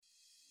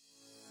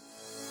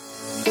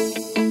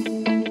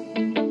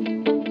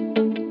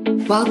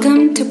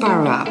Welcome to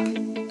Power Up,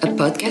 a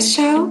podcast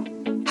show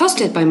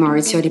hosted by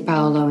Maurizio Di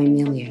Paolo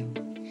Emilio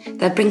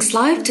that brings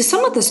life to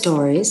some of the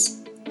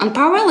stories on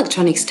power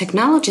electronics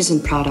technologies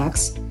and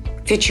products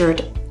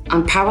featured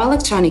on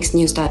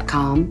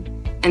powerelectronicsnews.com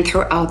and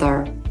through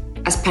other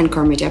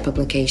Aspencore media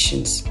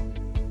publications.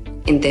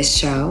 In this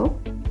show,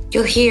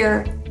 you'll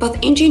hear both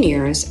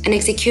engineers and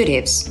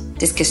executives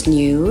discuss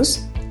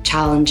news,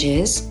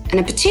 challenges, and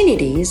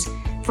opportunities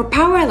for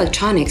power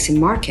electronics in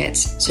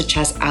markets such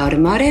as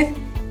automotive,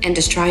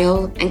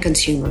 industrial, and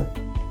consumer.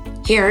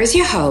 Here is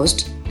your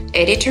host,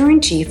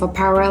 Editor-in-Chief of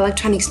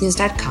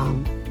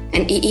powerelectronicsnews.com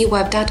and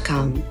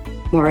eeweb.com,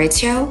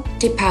 Maurizio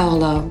Di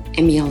Paolo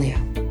Emilio.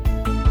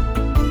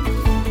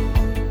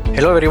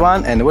 Hello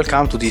everyone and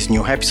welcome to this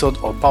new episode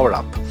of Power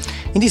Up.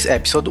 In this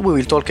episode we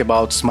will talk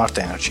about smart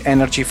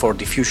energy for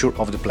the future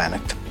of the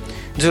planet.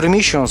 Zero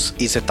emissions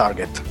is a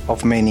target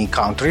of many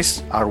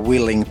countries are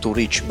willing to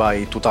reach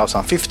by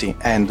 2050,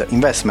 and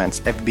investments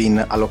have been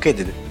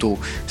allocated to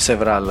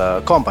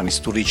several companies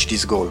to reach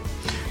this goal.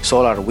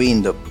 Solar,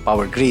 wind,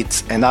 power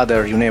grids and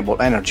other renewable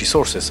energy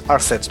sources are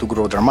set to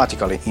grow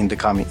dramatically in the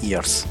coming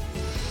years.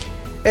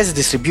 As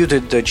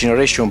distributed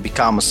generation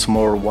becomes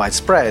more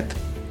widespread,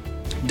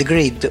 the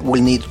grid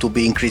will need to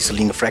be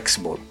increasingly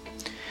flexible.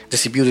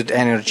 Distributed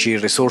energy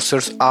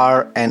resources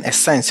are an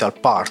essential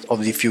part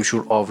of the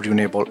future of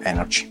renewable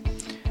energy.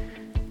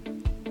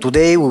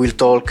 Today we will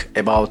talk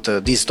about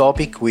this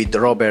topic with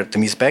Robert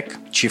Misback,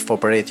 Chief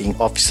Operating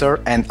Officer,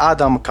 and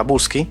Adam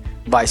Kabulski,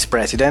 Vice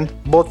President,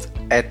 both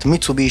at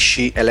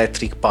Mitsubishi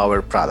Electric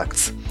Power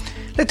Products.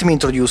 Let me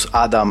introduce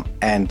Adam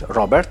and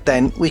Robert,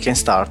 then we can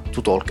start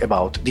to talk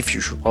about the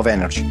future of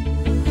energy.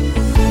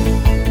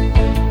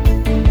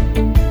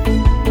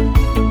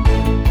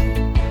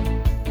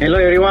 Hello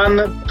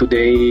everyone,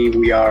 today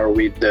we are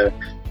with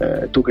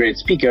two great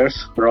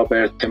speakers,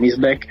 Robert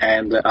Misback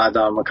and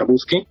Adam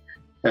Kabulski,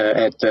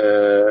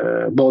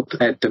 both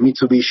at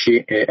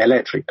Mitsubishi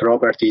Electric.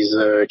 Robert is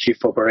Chief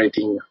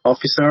Operating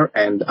Officer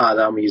and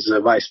Adam is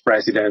Vice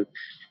President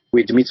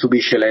with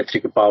Mitsubishi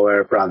Electric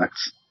Power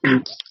Products.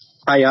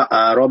 Hi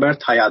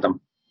Robert, hi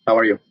Adam, how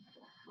are you?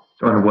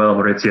 Doing well,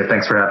 Maurizio,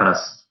 thanks for having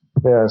us.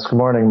 Yes, good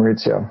morning,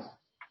 Maurizio.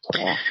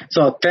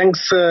 So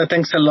thanks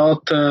a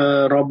lot,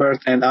 Robert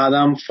and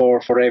Adam, for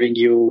having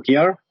you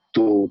here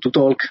to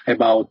talk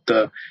about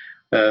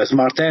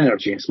smart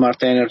energy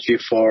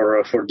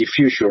for the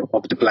future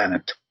of the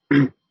planet.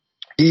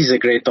 This is a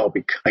great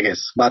topic, I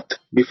guess. But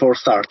before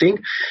starting,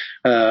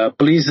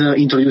 please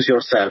introduce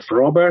yourself,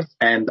 Robert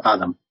and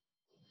Adam.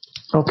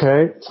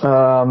 Okay.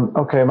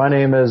 My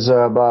name is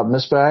Bob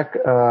Misback.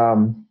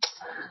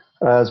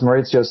 As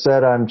Maurizio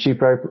said, I'm Chief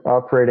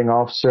Operating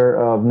Officer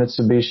of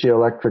Mitsubishi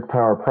Electric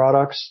Power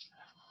Products.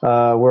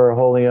 We're a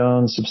wholly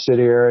owned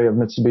subsidiary of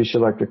Mitsubishi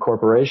Electric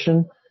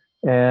Corporation,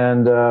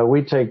 and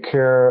we take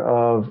care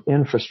of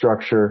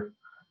infrastructure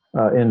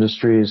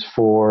industries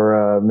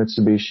for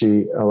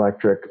Mitsubishi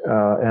Electric.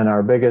 And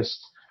our biggest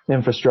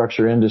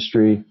infrastructure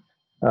industry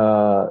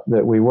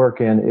that we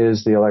work in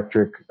is the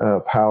electric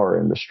power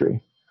industry.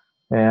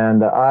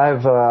 And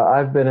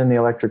I've been in the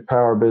electric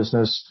power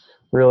business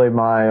really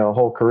my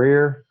whole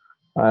career.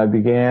 I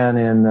began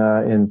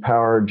in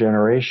power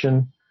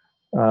generation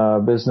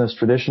business,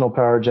 traditional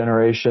power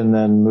generation,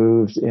 then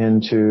moved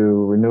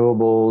into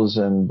renewables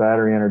and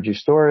battery energy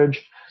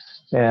storage.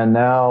 And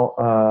now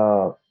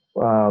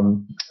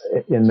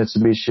in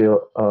Mitsubishi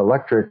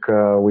Electric,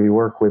 we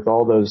work with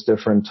all those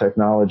different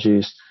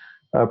technologies.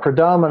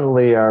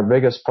 Predominantly, our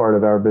biggest part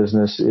of our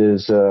business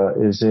is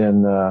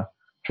in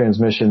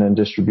transmission and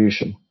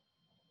distribution.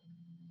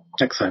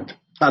 Excellent.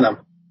 Adam.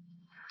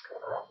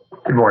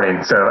 Good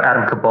morning. So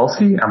Adam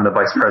Kabulski, I'm the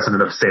Vice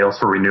President of Sales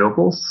for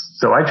Renewables.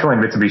 So I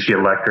joined Mitsubishi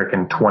Electric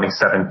in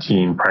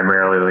 2017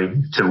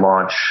 primarily to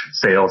launch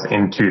sales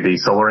into the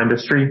solar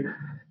industry,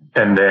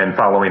 and then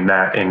following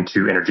that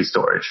into energy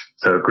storage,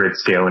 so grid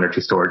scale energy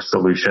storage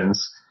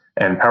solutions.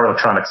 And power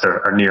electronics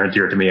are near and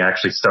dear to me. I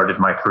actually started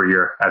my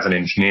career as an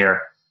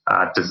engineer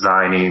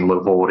designing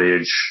low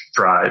voltage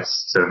drives,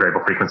 so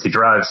variable frequency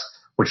drives,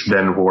 which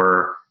then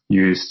were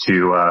used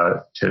to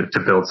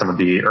build some of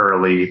the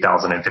early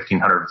 1,000 and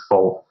 1,500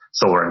 volt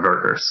solar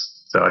inverters.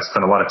 So I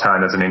spent a lot of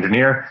time as an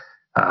engineer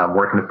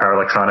working with power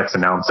electronics,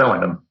 and now I'm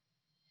selling them.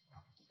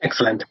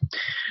 Excellent.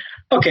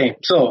 Okay,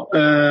 so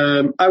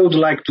I would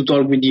like to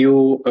talk with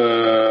you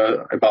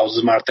about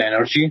smart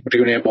energy,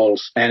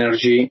 renewables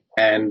energy,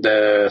 and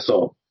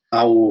so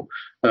how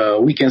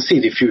we can see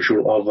the future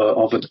of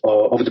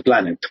the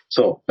planet.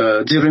 So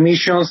zero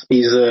emissions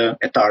is a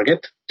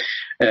target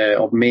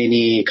of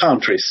many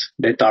countries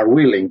that are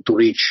willing to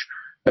reach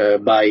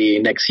by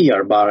next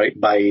year, by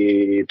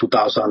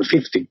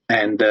 2050.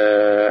 And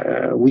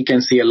we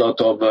can see a lot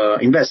of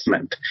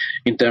investment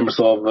in terms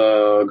of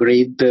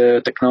grid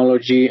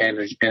technology,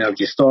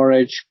 energy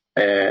storage,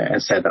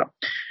 etc.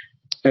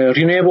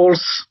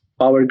 Renewables,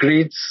 power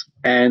grids,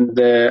 and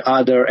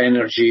other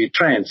energy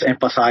trends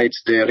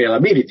emphasize the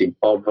reliability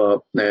of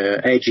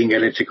aging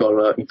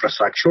electrical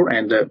infrastructure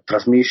and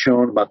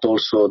transmission, but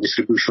also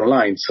distribution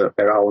lines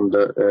around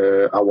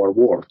our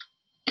world.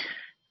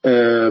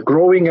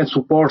 growing and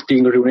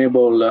supporting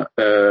renewable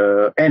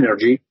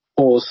energy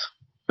pose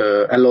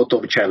a lot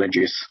of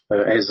challenges,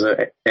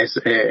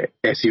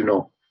 as you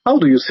know. How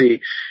do you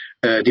see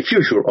the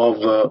future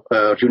of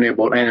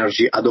renewable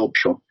energy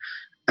adoption?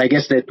 I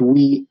guess that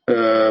we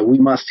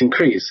must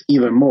increase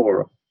even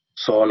more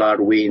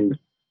solar, wind,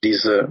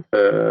 these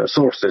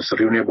sources,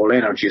 renewable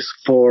energies,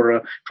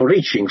 for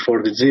reaching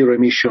for the zero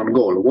emission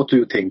goal. What do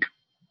you think?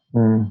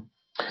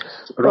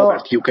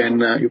 Robert, you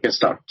can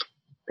start.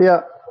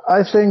 Yeah,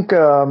 I think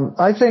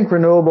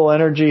renewable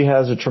energy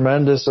has a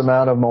tremendous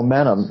amount of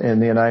momentum in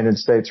the United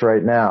States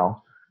right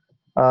now.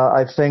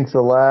 I think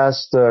the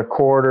last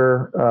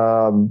quarter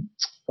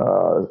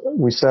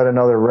we set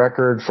another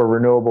record for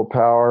renewable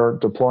power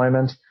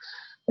deployment.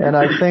 And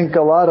I think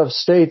a lot of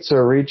states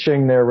are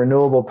reaching their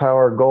renewable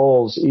power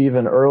goals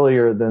even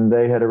earlier than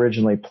they had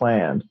originally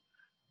planned.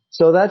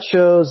 So that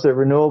shows that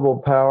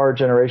renewable power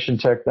generation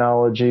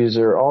technologies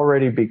are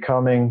already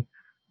becoming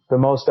the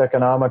most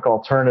economic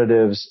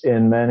alternatives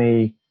in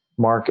many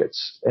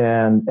markets.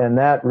 And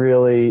that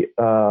really,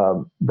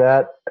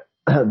 that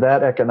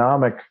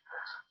economic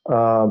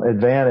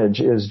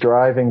advantage is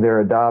driving their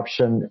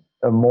adoption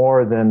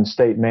more than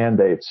state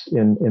mandates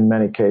in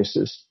many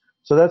cases.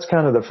 So that's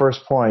kind of the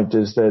first point,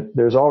 is that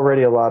there's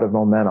already a lot of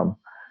momentum.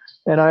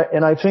 And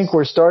I think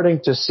we're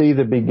starting to see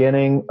the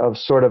beginning of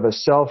sort of a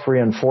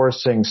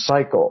self-reinforcing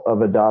cycle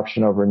of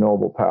adoption of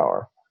renewable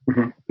power.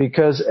 Mm-hmm.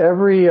 Because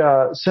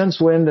since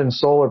wind and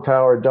solar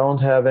power don't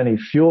have any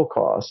fuel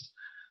cost,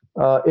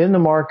 in the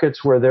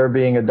markets where they're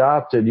being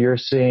adopted, you're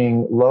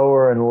seeing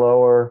lower and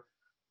lower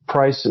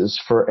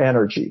prices for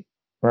energy,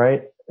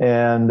 right?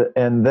 And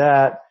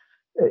that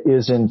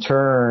is in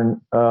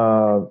turn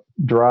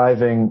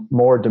driving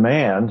more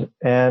demand,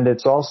 and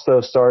it's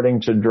also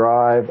starting to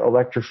drive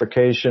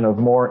electrification of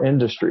more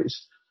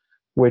industries,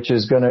 which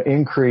is going to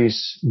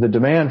increase the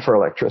demand for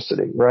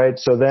electricity, right?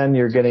 So then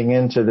you're getting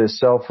into this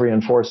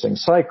self-reinforcing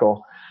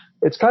cycle.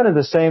 It's kind of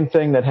the same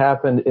thing that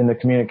happened in the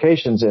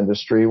communications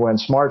industry when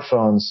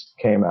smartphones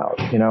came out,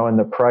 and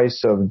the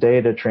price of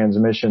data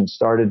transmission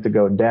started to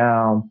go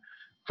down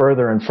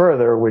further and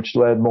further, which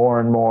led to more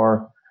and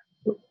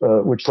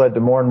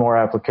more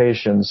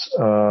applications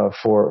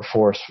for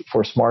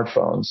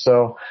smartphones.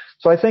 So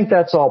I think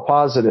that's all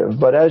positive.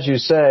 But as you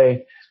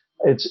say,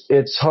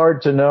 it's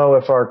hard to know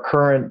if our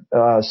current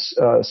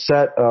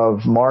set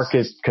of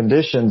market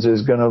conditions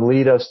is going to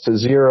lead us to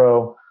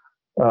zero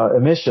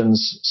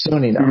emissions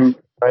soon enough,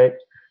 right?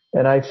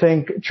 And I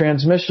think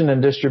transmission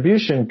and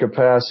distribution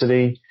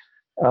capacity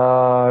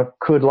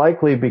could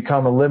likely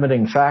become a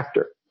limiting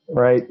factor,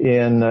 right,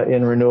 in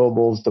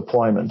renewables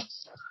deployment.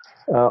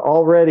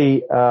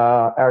 Already,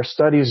 our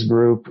studies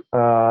group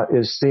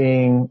is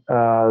seeing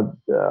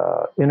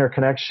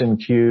interconnection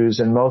queues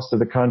in most of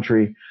the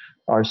country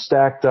are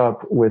stacked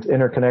up with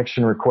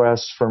interconnection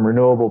requests from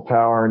renewable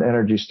power and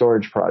energy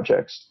storage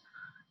projects.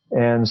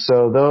 And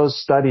so those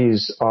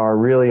studies are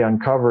really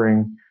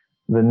uncovering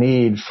the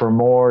need for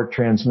more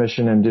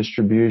transmission and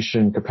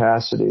distribution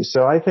capacity.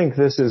 So I think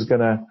this is going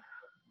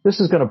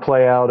to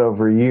play out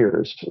over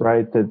years,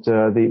 right? That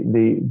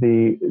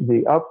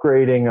the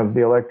upgrading of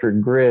the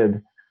electric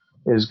grid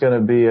is going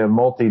to be a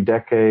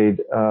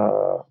multi-decade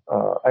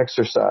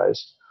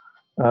exercise.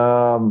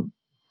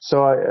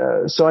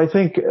 So I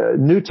think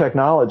new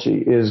technology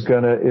is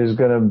going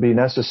to be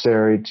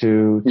necessary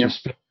to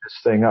speed this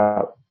thing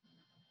up.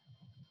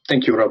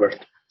 Thank you, Robert.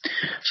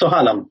 So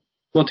Adam,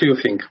 what do you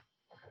think?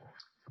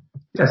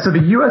 Yeah, so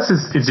the U.S.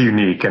 is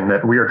unique in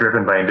that we are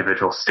driven by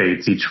individual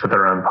states, each for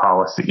their own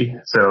policy.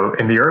 So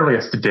in the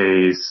earliest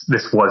days,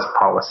 this was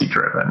policy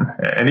driven.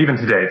 And even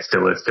today, it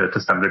still is to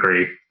some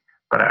degree.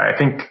 But I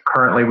think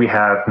currently we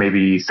have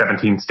maybe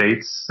 17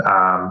 states.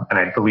 And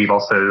I believe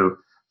also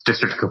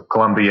District of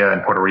Columbia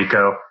and Puerto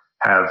Rico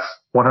have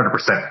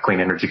 100% clean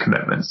energy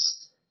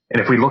commitments.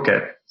 And if we look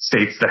at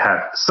states that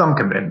have some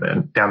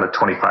commitment down to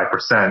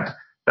 25%,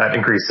 that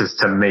increases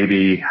to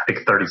maybe, I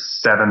think,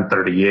 37,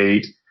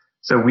 38.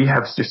 So we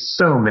have just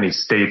so many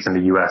states in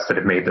the U.S. that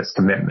have made this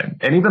commitment.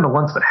 And even the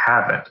ones that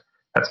haven't,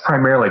 that's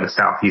primarily the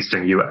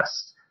southeastern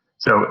U.S.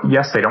 So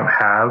yes, they don't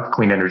have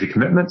clean energy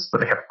commitments,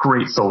 but they have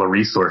great solar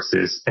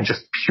resources, and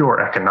just pure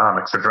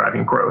economics are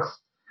driving growth.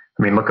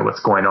 I mean, look at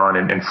what's going on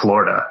in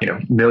Florida,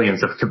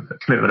 millions of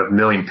commitment of 1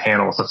 million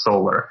panels of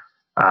solar.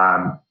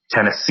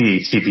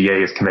 Tennessee,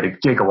 TVA is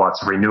committed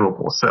gigawatts of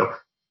renewables. So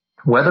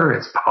whether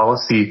it's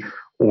policy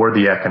or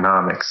the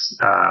economics,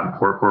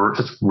 we're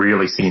just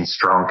really seeing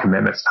strong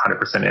commitments to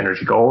 100%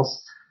 energy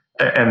goals.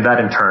 And that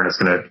in turn is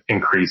going to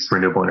increase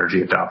renewable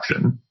energy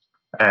adoption.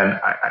 And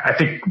I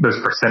think those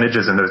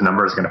percentages and those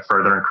numbers are going to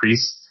further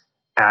increase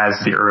as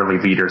the early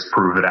leaders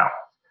prove it out.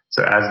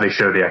 So as they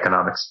show the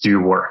economics do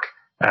work,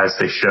 as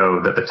they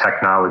show that the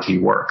technology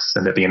works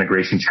and that the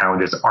integration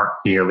challenges aren't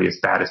nearly as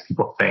bad as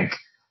people think,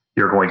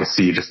 you're going to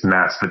see just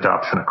massive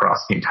adoption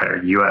across the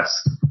entire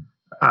U.S.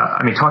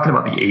 Talking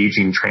about the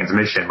aging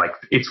transmission,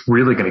 it's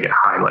really going to get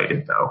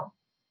highlighted though,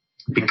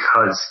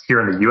 because here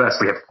in the U.S.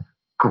 we have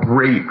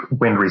great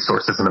wind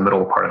resources in the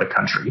middle part of the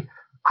country.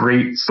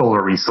 great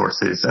solar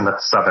resources in the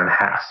southern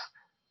half,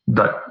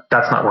 but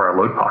that's not where our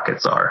load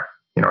pockets are.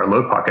 Our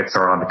load pockets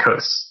are on the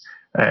coasts,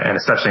 and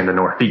especially in the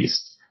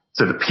Northeast.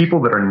 So the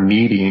people that are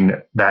needing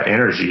that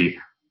energy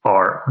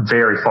are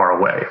very far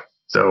away.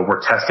 So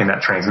we're testing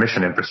that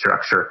transmission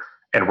infrastructure,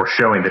 and we're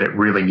showing that it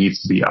really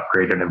needs to be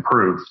upgraded and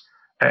improved.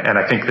 And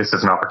I think this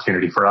is an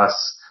opportunity for us,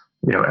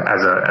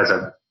 as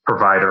a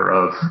provider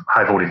of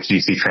high voltage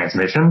DC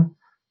transmission.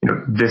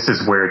 This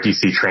is where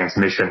DC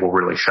transmission will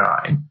really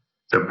shine.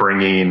 So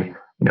bringing,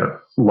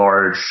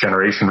 large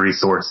generation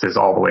resources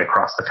all the way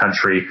across the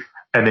country,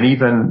 and then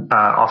even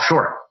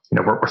offshore.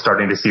 We're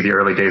starting to see the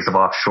early days of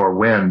offshore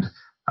wind.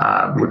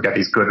 We've got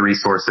these good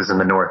resources in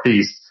the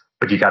Northeast,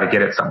 but you got to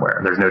get it somewhere.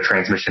 And there's no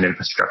transmission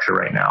infrastructure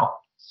right now.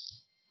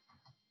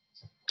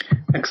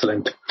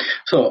 Excellent.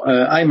 So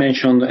I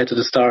mentioned at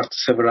the start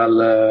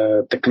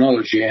several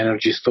technology,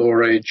 energy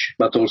storage,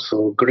 but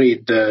also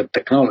grid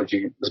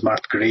technology,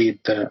 smart grid.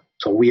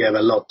 So we have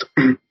a lot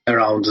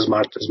around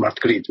smart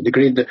grid. The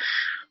grid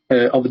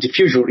of the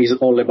future is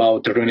all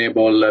about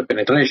renewable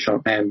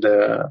penetration and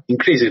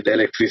increased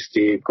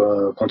electricity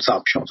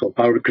consumption. So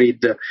power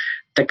grid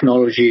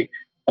technology,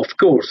 of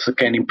course,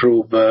 can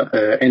improve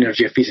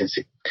energy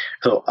efficiency.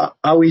 So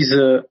how is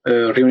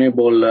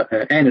renewable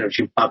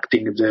energy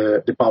impacting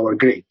the power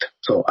grid?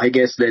 So I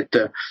guess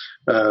that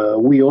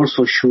we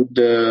also should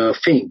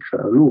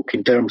look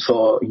in terms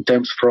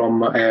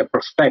from a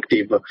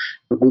perspective,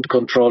 good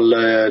control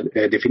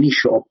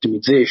definition,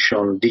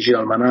 optimization,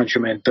 digital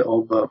management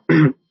of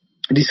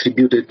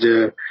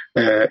distributed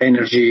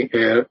energy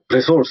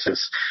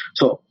resources.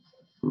 So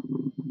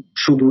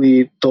should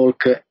we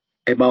talk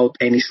about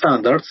any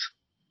standards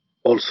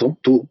also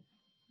to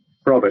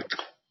Robert?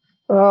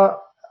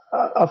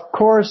 Of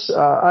course,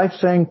 I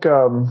think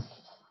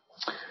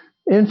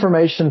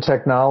information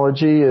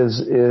technology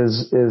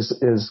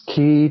is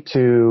key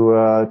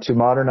to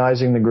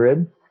modernizing the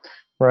grid,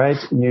 right?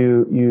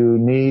 You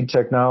need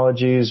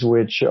technologies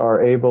which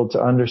are able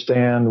to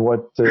understand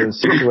what the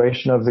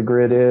situation of the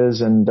grid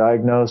is and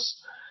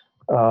diagnose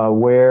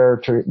where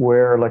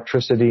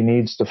electricity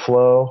needs to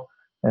flow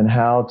and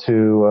how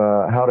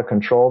to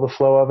control the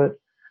flow of it.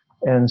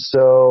 And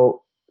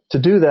so to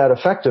do that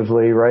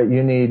effectively, right,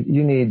 you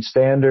need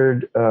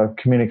standard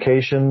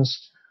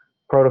communications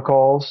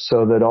protocols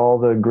so that all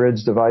the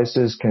grid's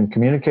devices can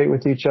communicate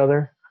with each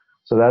other.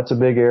 So that's a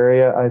big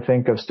area, I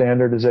think, of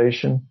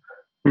standardization.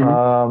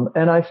 Mm-hmm.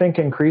 And I think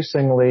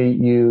increasingly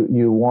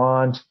you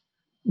want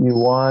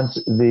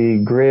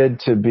the grid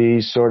to be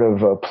sort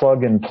of a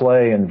plug and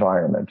play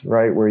environment,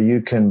 right, where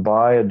you can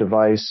buy a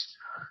device,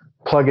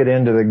 plug it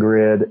into the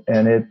grid,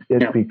 and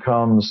it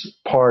becomes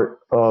part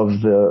of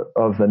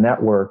the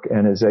network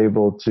and is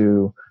able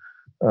to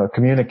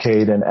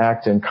communicate and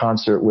act in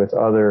concert with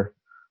other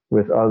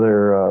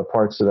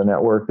parts of the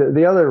network.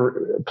 The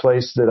other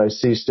place that I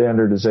see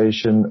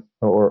standardization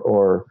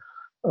or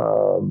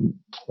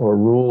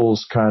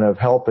rules kind of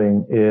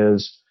helping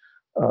is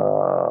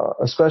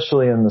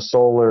especially in the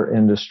solar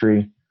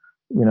industry,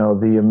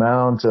 the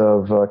amount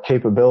of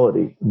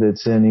capability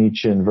that's in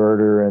each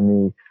inverter and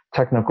the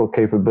technical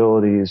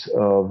capabilities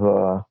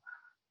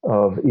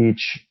of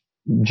each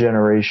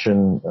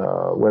generation,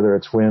 whether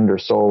it's wind or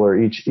solar,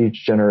 each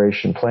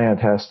generation plant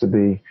has to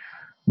be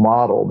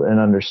modeled and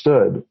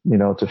understood,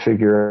 to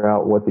figure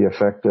out what the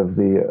effect of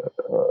the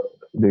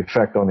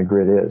effect on the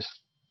grid is.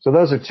 So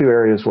those are two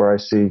areas where I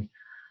see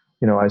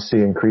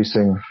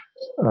increasing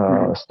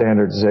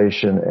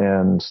standardization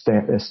and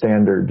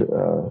standard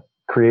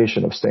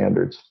creation of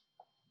standards.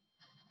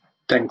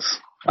 Thanks,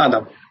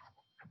 Adam.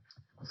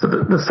 So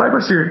the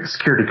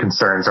cybersecurity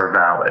concerns are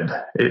valid.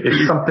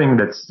 It's something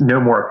that's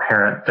no more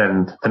apparent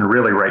than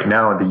really right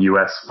now in the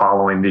U.S.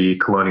 following the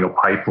Colonial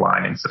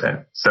Pipeline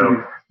incident.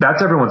 So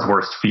that's everyone's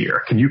worst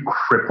fear. Can you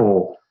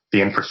cripple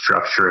the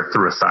infrastructure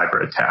through a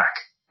cyber attack?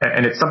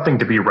 And it's something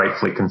to be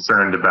rightfully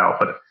concerned about.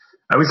 But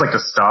I always like to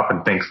stop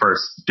and think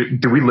first,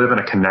 do we live in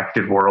a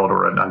connected world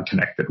or an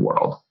unconnected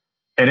world?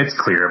 And it's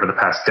clear over the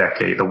past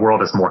decade, the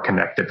world is more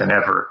connected than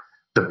ever.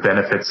 The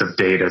benefits of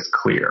data is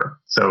clear.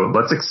 So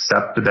let's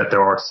accept that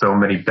there are so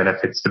many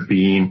benefits to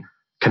being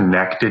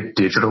connected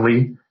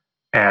digitally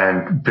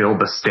and build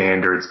the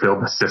standards,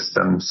 build the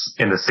systems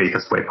in the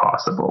safest way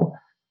possible.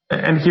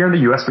 And here in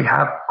the U.S., we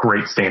have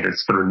great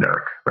standards through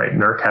NERC, right?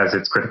 NERC has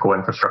its critical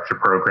infrastructure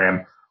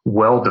program,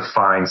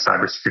 well-defined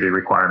cybersecurity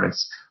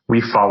requirements.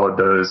 We followed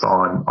those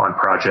on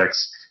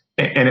projects,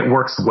 and it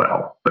works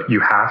well. But you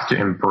have to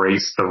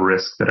embrace the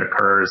risk that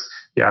occurs.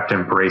 You have to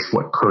embrace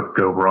what could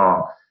go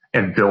wrong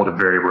and build a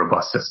very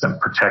robust system,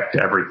 protect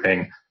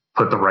everything,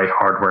 put the right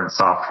hardware and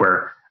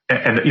software,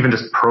 and even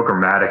just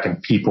programmatic and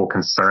people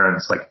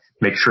concerns, like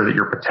make sure that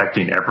you're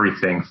protecting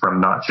everything from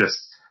not just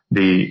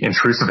the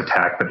intrusive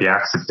attack, but the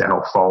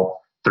accidental fault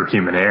through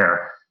human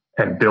error,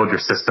 and build your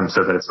system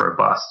so that it's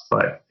robust.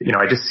 But,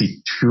 I just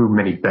see too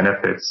many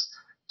benefits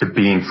to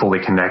being fully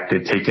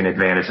connected, taking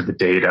advantage of the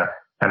data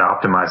and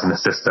optimizing the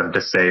system to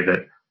say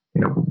that,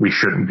 we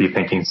shouldn't be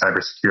thinking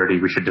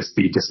cybersecurity. We should just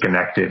be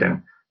disconnected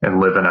and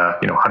live in a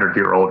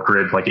 100-year-old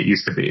grid like it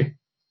used to be.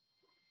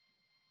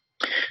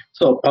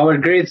 So power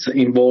grids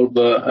involve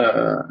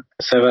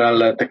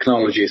several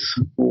technologies.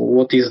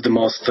 What is the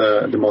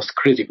most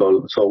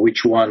critical? So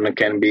which one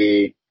can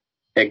be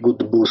a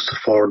good boost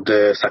for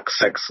the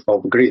success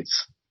of grids?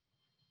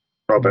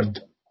 Robert.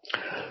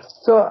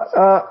 So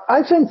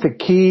I think the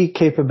key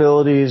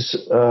capabilities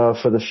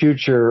for the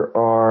future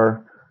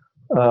are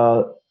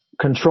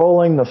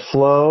controlling the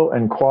flow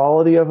and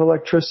quality of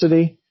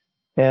electricity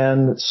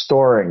and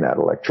storing that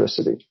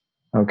electricity.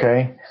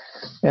 Okay,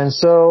 and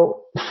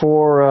so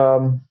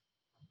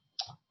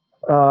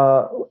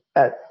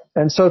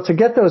to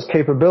get those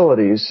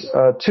capabilities,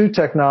 two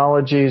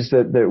technologies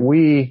that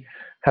we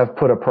have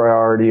put a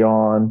priority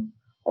on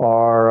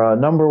are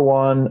number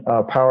one,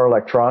 power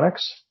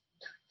electronics.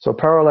 So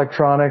power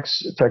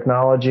electronics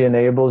technology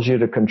enables you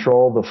to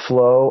control the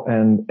flow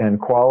and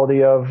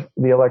quality of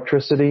the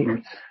electricity,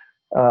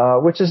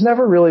 which has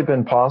never really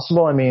been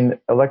possible. I mean,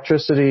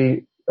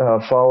 electricity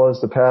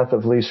follows the path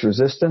of least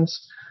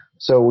resistance.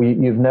 So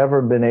you've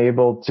never been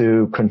able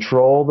to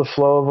control the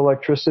flow of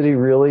electricity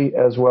really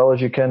as well as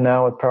you can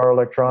now with power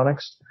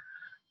electronics.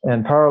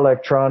 And power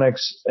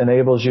electronics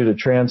enables you to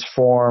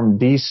transform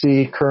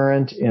DC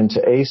current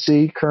into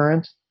AC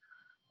current,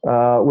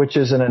 which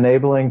is an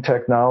enabling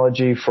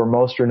technology for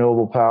most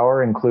renewable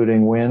power,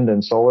 including wind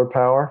and solar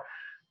power.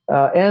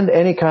 And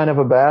any kind of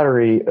a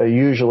battery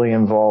usually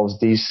involves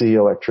DC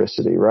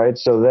electricity, right?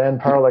 So then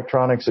power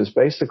electronics is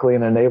basically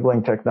an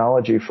enabling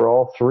technology for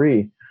all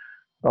three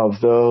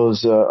of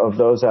those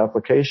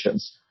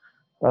applications.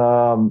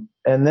 And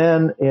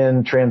then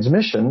in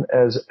transmission,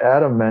 as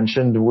Adam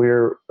mentioned,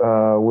 we're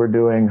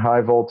doing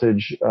high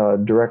voltage,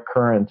 direct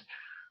current,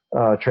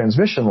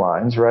 transmission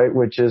lines, right?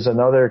 Which is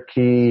another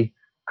key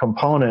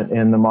component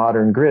in the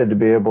modern grid to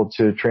be able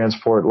to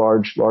transport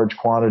large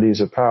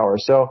quantities of power.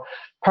 So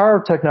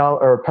power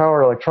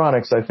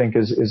electronics, I think,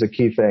 is a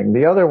key thing.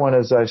 The other one,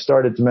 as I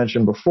started to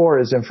mention before,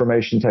 is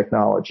information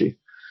technology,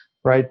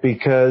 right?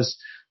 Because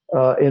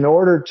in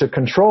order to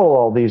control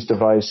all these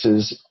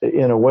devices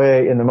in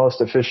the most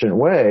efficient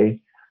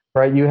way,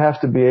 right, you have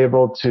to be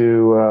able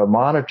to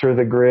monitor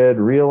the grid,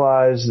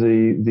 realize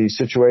the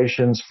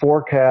situations,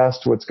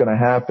 forecast what's going to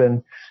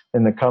happen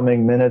in the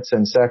coming minutes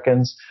and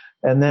seconds,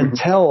 and then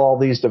tell all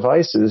these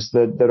devices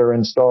that are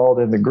installed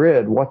in the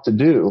grid what to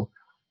do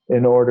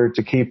in order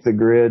to keep the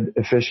grid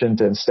efficient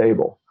and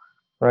stable,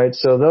 right?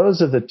 So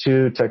those are the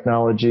two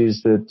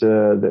technologies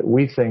that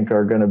we think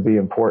are going to be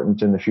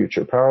important in the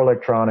future: power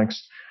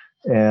electronics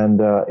and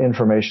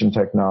information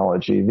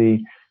technology.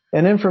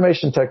 And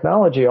information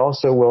technology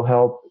also will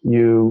help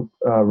you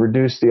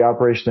reduce the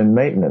operation and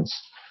maintenance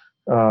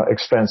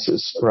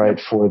expenses, right,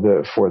 for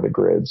the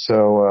grid.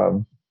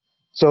 So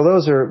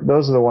those are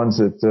the ones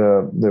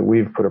that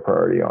we've put a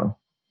priority on.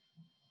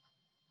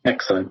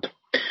 Excellent.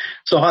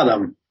 So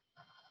Adam,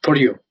 for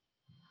you,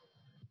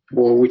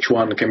 which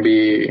one can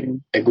be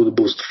a good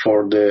boost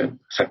for the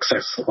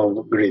success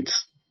of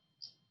grids?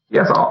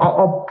 Yes,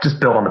 I'll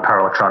just build on the power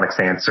electronics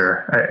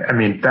answer. I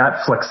mean,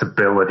 that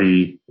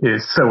flexibility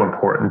is so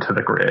important to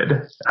the grid.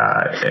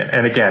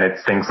 And again,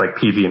 it's things like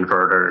PV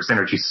inverters,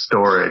 energy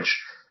storage.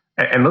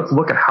 And let's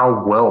look at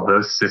how well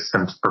those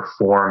systems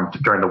performed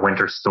during the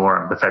winter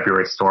storm, the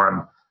February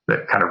storm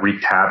that kind of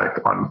wreaked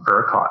havoc on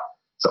ERCOT.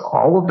 So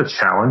all of the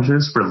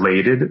challenges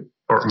related,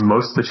 or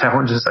most of the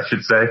challenges, I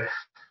should say,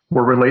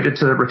 were related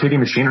to rotating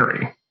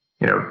machinery.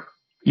 You know,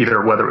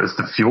 either whether it was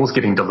the fuels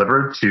getting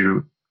delivered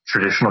to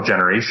traditional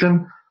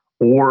generation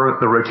or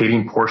the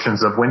rotating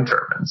portions of wind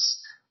turbines.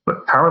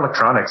 But power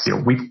electronics,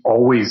 we've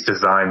always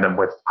designed them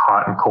with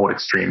hot and cold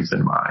extremes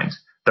in mind.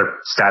 They're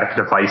static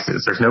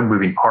devices. There's no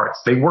moving parts.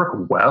 They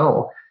work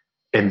well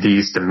in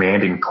these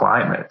demanding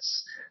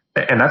climates.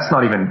 And that's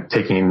not even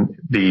taking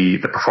the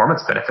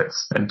performance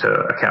benefits into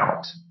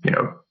account.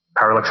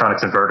 Power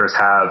electronics inverters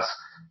have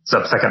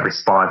sub-second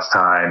response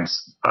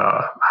times,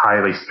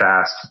 highly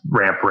fast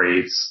ramp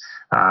rates.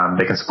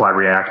 They can supply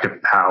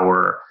reactive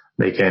power.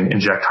 They can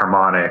inject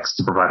harmonics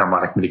to provide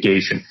harmonic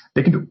mitigation.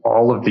 They can do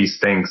all of these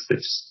things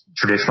that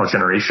traditional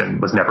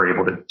generation was never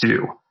able to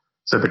do.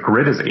 So the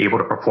grid is able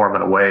to perform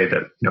in a way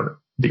that,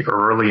 the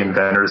early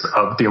inventors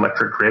of the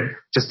electric grid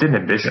just didn't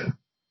envision.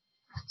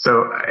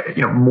 So,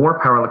 more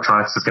power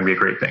electronics is going to be a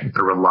great thing.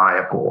 They're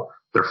reliable,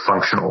 they're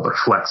functional, they're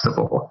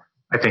flexible.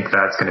 I think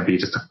that's going to be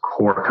just a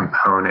core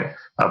component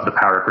of the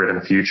power grid in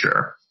the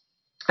future.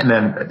 And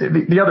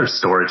then the other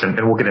storage, and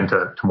we'll get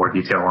into more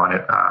detail on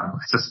it, I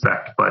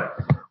suspect, but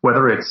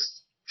whether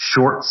it's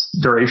short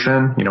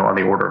duration, on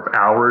the order of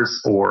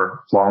hours,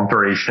 or long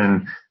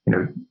duration,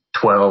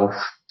 12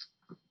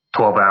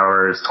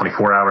 hours,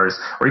 24 hours,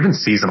 or even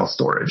seasonal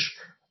storage.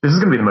 This is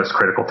going to be the most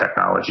critical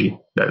technology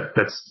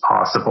that's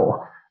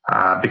possible,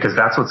 because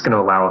that's what's going to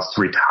allow us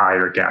to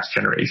retire gas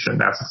generation.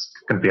 That's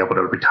going to be able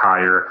to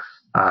retire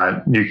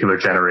nuclear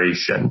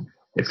generation.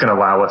 It's going to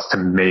allow us to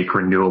make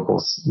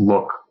renewables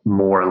look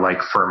more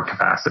like firm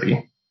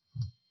capacity.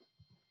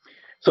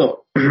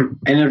 So,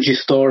 energy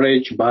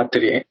storage,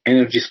 battery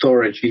energy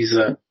storage is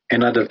a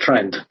another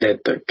trend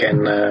that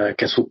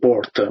can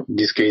support, in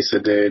this case,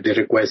 the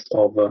request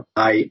of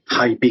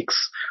high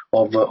peaks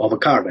of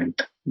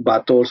current,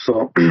 but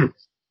also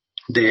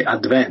the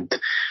advent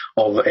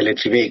of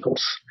electric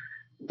vehicles.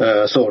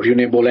 So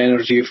renewable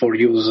energy for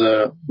use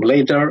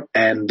later,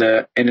 and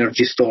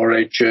energy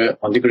storage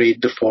on the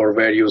grid for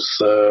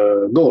various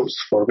goals,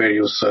 for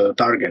various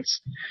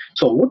targets.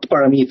 So what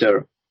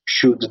parameter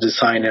should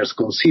designers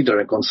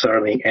consider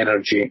concerning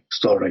energy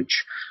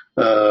storage?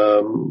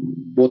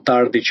 What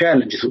are the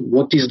challenges?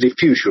 What is the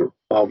future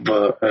of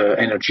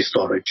energy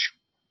storage?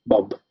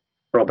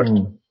 Robert.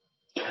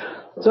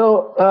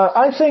 So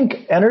I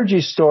think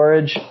energy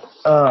storage,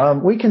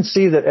 we can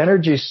see that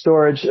energy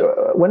storage,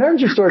 when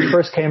energy storage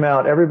first came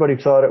out, everybody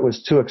thought it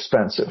was too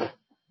expensive.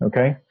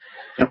 Okay.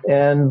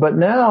 Yep. But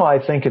now I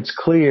think it's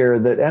clear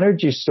that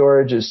energy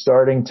storage is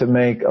starting to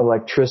make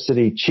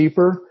electricity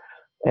cheaper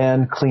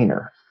and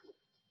cleaner.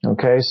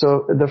 Okay.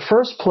 So the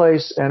first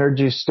place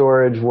energy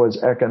storage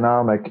was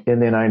economic in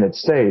the United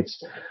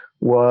States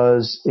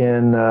was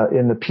in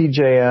the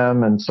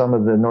PJM and some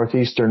of the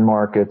northeastern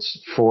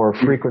markets for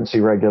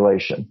frequency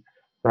regulation,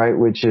 right?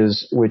 Which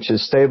is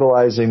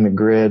stabilizing the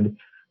grid,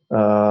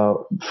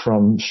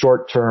 from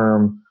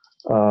short-term,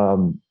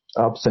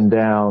 ups and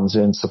downs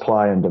in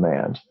supply and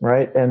demand,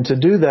 right? And to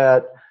do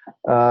that,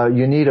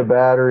 you need a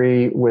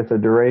battery with a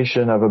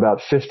duration of about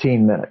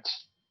 15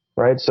 minutes,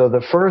 right? So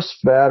the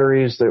first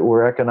batteries that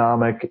were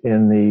economic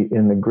in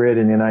the grid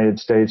in the United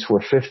States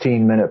were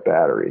 15-minute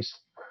batteries.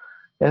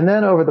 And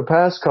then over the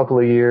past couple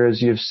of years,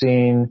 you've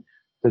seen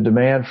the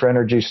demand for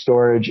energy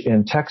storage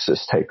in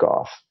Texas take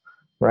off,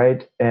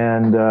 right?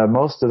 And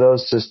most of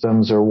those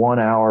systems are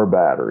 1-hour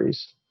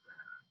batteries.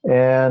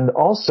 And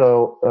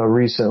also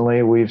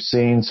recently, we've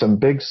seen some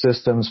big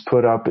systems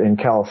put up in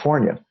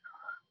California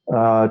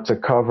to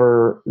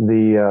cover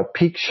the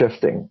peak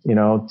shifting,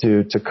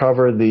 to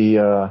cover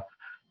the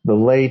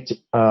late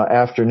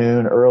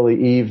afternoon,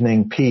 early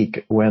evening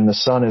peak when the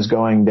sun is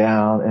going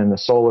down and the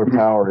solar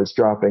power is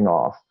dropping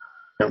off.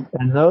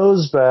 And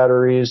those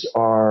batteries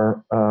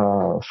are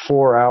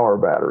 4-hour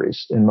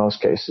batteries in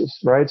most cases,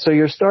 right? So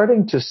you're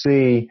starting to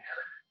see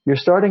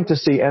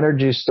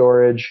energy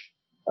storage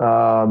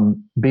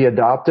be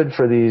adopted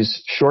for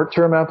these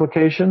short-term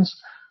applications.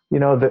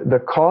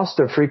 The cost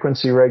of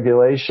frequency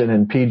regulation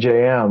in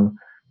PJM,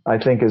 I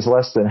think, is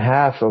less than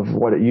half of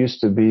what it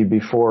used to be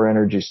before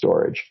energy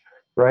storage,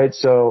 right?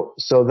 So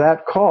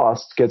that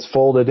cost gets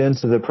folded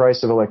into the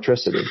price of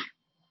electricity.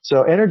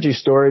 So energy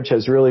storage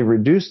has really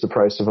reduced the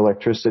price of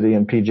electricity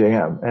in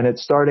PJM, and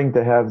it's starting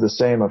to have the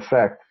same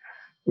effect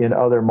in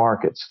other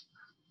markets.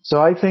 So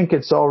I think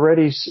it's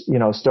already,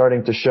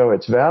 starting to show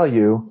its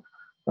value,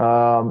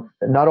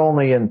 not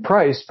only in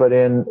price, but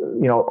in,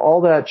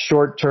 all that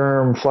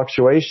short-term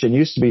fluctuation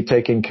used to be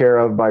taken care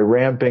of by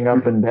ramping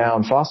up and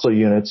down fossil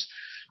units,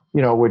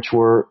 which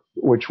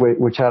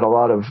had a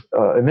lot of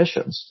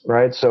emissions,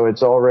 right? So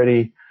it's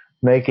already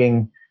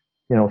making,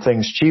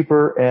 things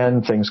cheaper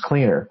and things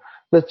cleaner.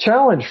 The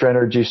challenge for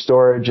energy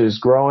storage is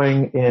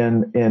growing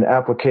in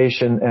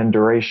application and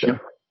duration,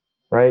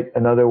 right?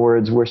 In other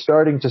words, we're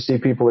starting to see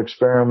people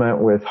experiment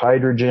with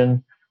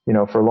hydrogen,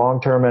 for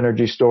long-term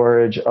energy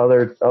storage,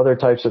 other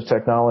types of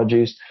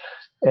technologies.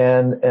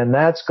 And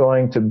that's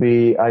going to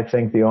be, I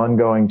think, the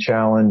ongoing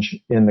challenge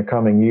in the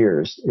coming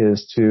years,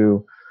 is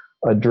to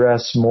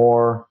address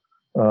more,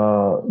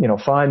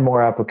 find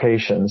more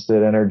applications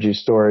that energy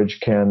storage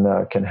can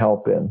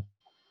help in.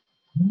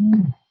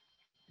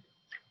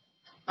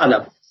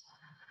 Adam,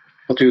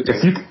 what do you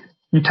think?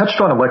 You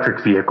touched on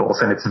electric vehicles,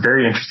 and it's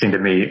very interesting to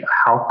me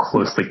how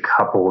closely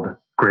coupled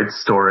grid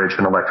storage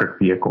and electric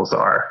vehicles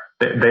are.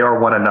 They are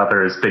one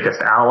another's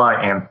biggest ally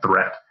and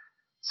threat.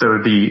 So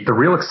the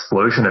real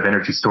explosion of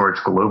energy storage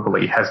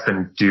globally has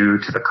been due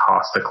to the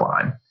cost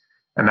decline.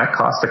 And that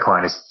cost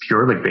decline is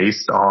purely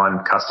based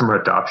on customer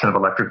adoption of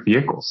electric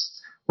vehicles.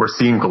 We're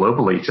seeing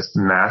globally just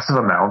massive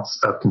amounts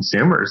of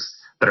consumers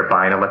that are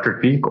buying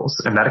electric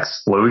vehicles. And that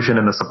explosion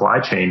in the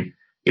supply chain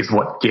is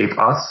what gave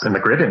us in the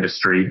grid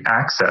industry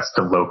access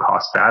to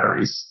low-cost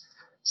batteries.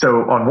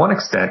 So on one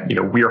extent,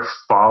 we are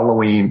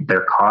following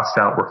their cost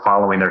out, we're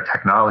following their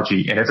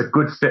technology, and it's a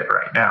good fit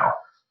right now.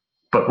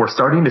 But we're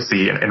starting to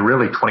see, and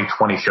really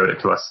 2020 showed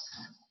it to us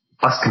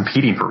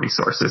competing for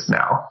resources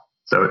now.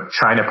 So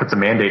China puts a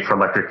mandate for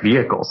electric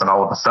vehicles, and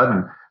all of a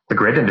sudden, the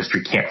grid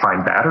industry can't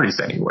find batteries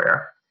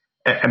anywhere.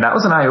 And that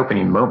was an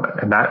eye-opening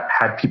moment, and that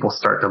had people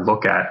start to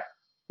look at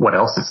what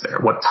else is there,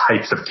 what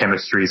types of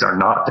chemistries are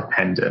not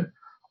dependent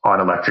on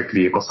electric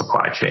vehicle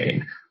supply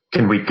chain.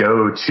 Can we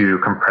go to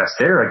compressed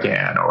air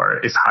again, or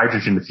is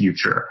hydrogen the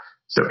future?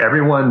 So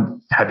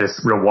everyone had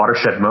this real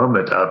watershed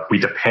moment of we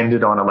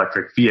depended on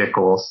electric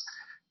vehicles,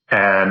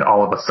 and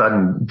all of a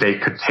sudden they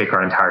could take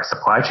our entire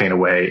supply chain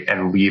away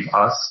and leave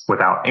us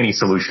without any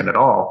solution at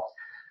all.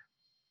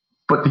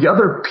 But the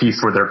other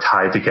piece where they're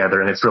tied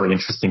together, and it's really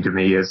interesting to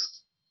me, is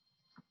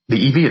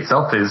the EV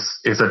itself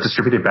is a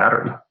distributed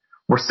battery.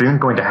 We're soon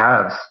going to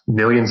have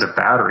millions of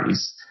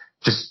batteries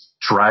just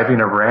driving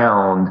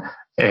around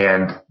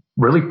and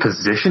really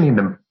positioning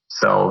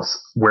cells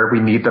where we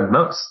need them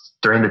most.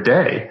 During the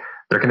day,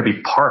 they're going to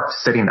be parked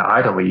sitting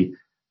idly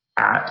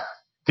at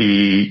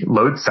the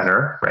load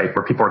center, right,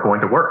 where people are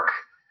going to work.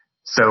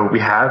 So we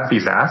have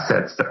these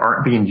assets that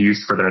aren't being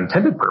used for their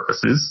intended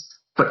purposes,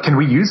 but can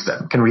we use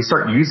them? Can we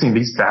start using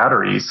these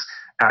batteries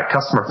at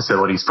customer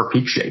facilities for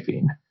peak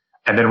shaving?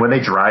 And then when they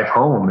drive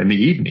home in the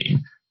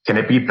evening, can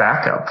it be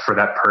backup for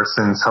that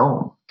person's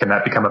home? Can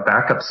that become a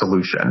backup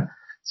solution?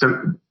 So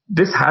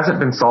this hasn't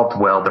been solved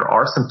well. There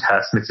are some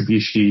tests.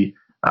 Mitsubishi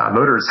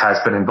Motors has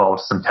been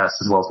involved in some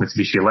tests, as well as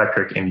Mitsubishi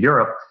Electric in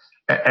Europe.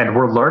 And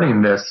we're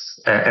learning this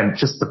and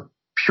just the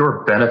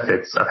pure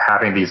benefits of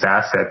having these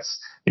assets,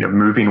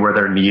 moving where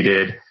they're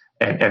needed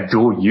and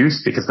dual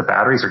use, because the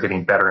batteries are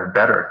getting better and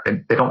better.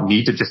 And they don't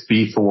need to just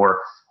be for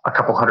a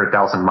couple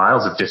 100,000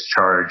 miles of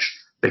discharge.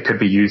 They could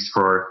be used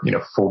for,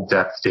 full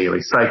depth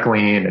daily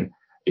cycling. And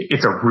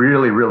it's a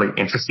really, really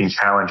interesting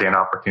challenge and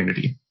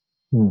opportunity.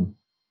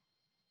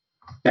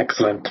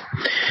 Excellent.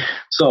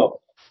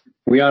 So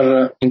we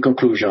are in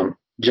conclusion.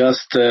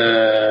 Just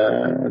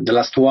the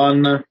last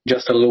one,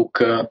 just a look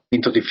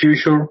into the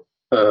future,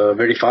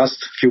 very fast,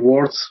 few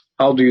words.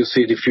 How do you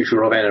see the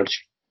future of energy,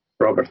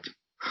 Robert?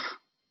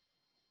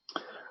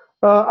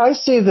 I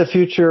see the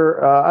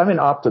future. I'm an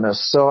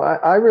optimist, so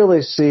I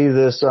really see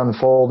this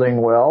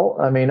unfolding well.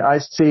 I mean, I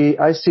see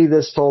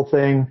this whole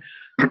thing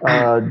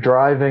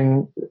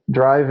driving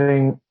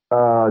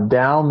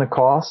down the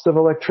cost of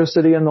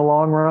electricity in the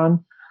long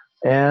run,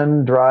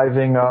 and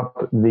driving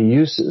up the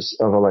uses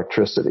of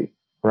electricity,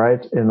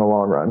 right, in the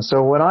long run.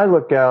 So when I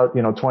look out,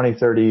 20,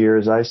 30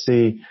 years, I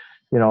see,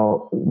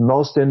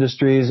 most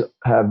industries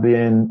have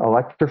been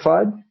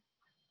electrified,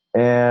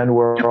 and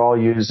we're all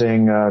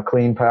using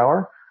clean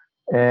power.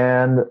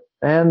 And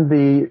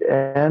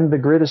the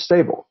grid is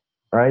stable,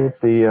 right?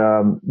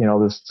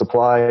 The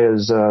supply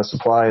is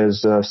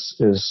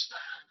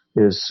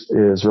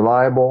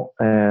reliable,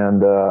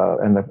 and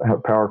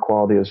the power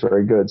quality is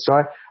very good.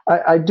 So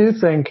I do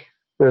think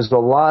there's a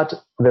lot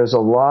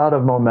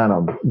of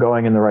momentum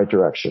going in the right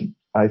direction.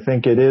 I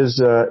think it's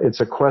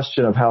a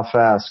question of how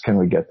fast can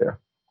we get there.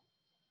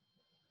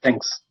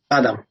 Thanks.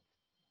 Adam.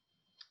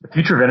 The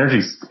future of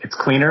energy, it's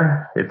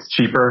cleaner, it's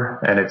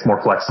cheaper, and it's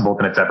more flexible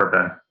than it's ever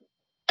been.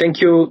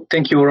 Thank you,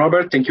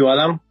 Robert. Thank you,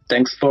 Adam.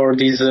 Thanks for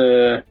this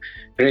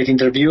great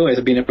interview.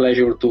 It's been a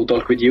pleasure to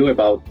talk with you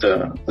about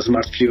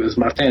smart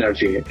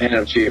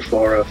energy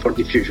for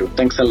the future.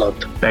 Thanks a lot.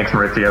 Thanks,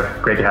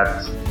 Maurizio. Great to have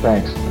us.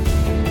 Thanks.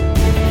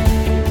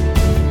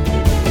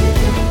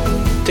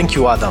 Thank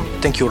you, Adam.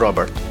 Thank you,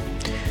 Robert.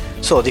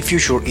 So the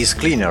future is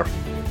cleaner.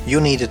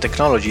 You need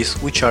technologies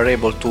which are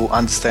able to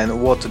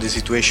understand what the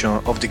situation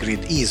of the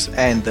grid is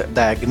and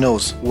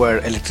diagnose where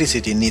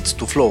electricity needs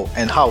to flow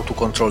and how to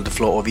control the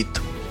flow of it.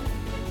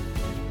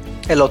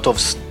 A lot of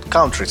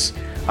countries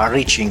are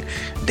reaching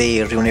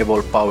their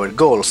renewable power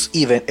goals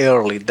even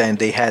earlier than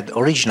they had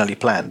originally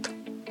planned.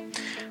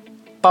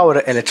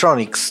 Power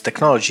electronics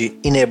technology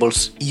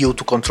enables you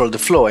to control the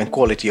flow and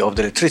quality of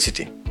the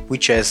electricity,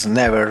 which has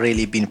never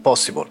really been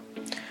possible.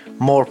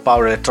 More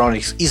power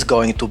electronics is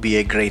going to be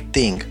a great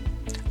thing.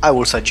 I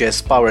will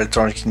suggest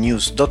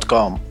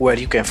powerelectronicnews.com, where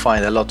you can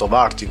find a lot of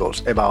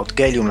articles about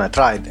gallium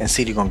nitride and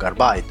silicon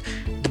carbide,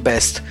 the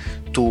best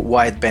two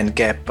wide band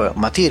gap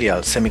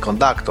material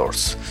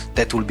semiconductors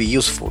that will be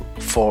useful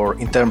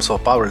in terms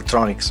of power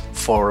electronics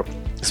for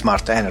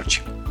smart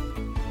energy.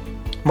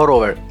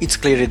 Moreover, it's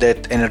clear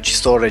that energy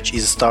storage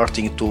is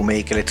starting to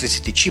make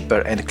electricity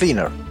cheaper and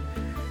cleaner.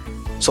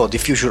 So the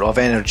future of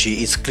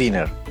energy is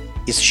cleaner,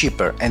 it's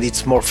cheaper, and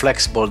it's more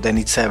flexible than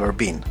it's ever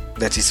been.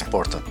 That is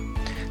important.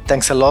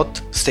 Thanks a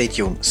lot, stay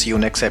tuned, see you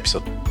next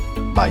episode.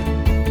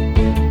 Bye.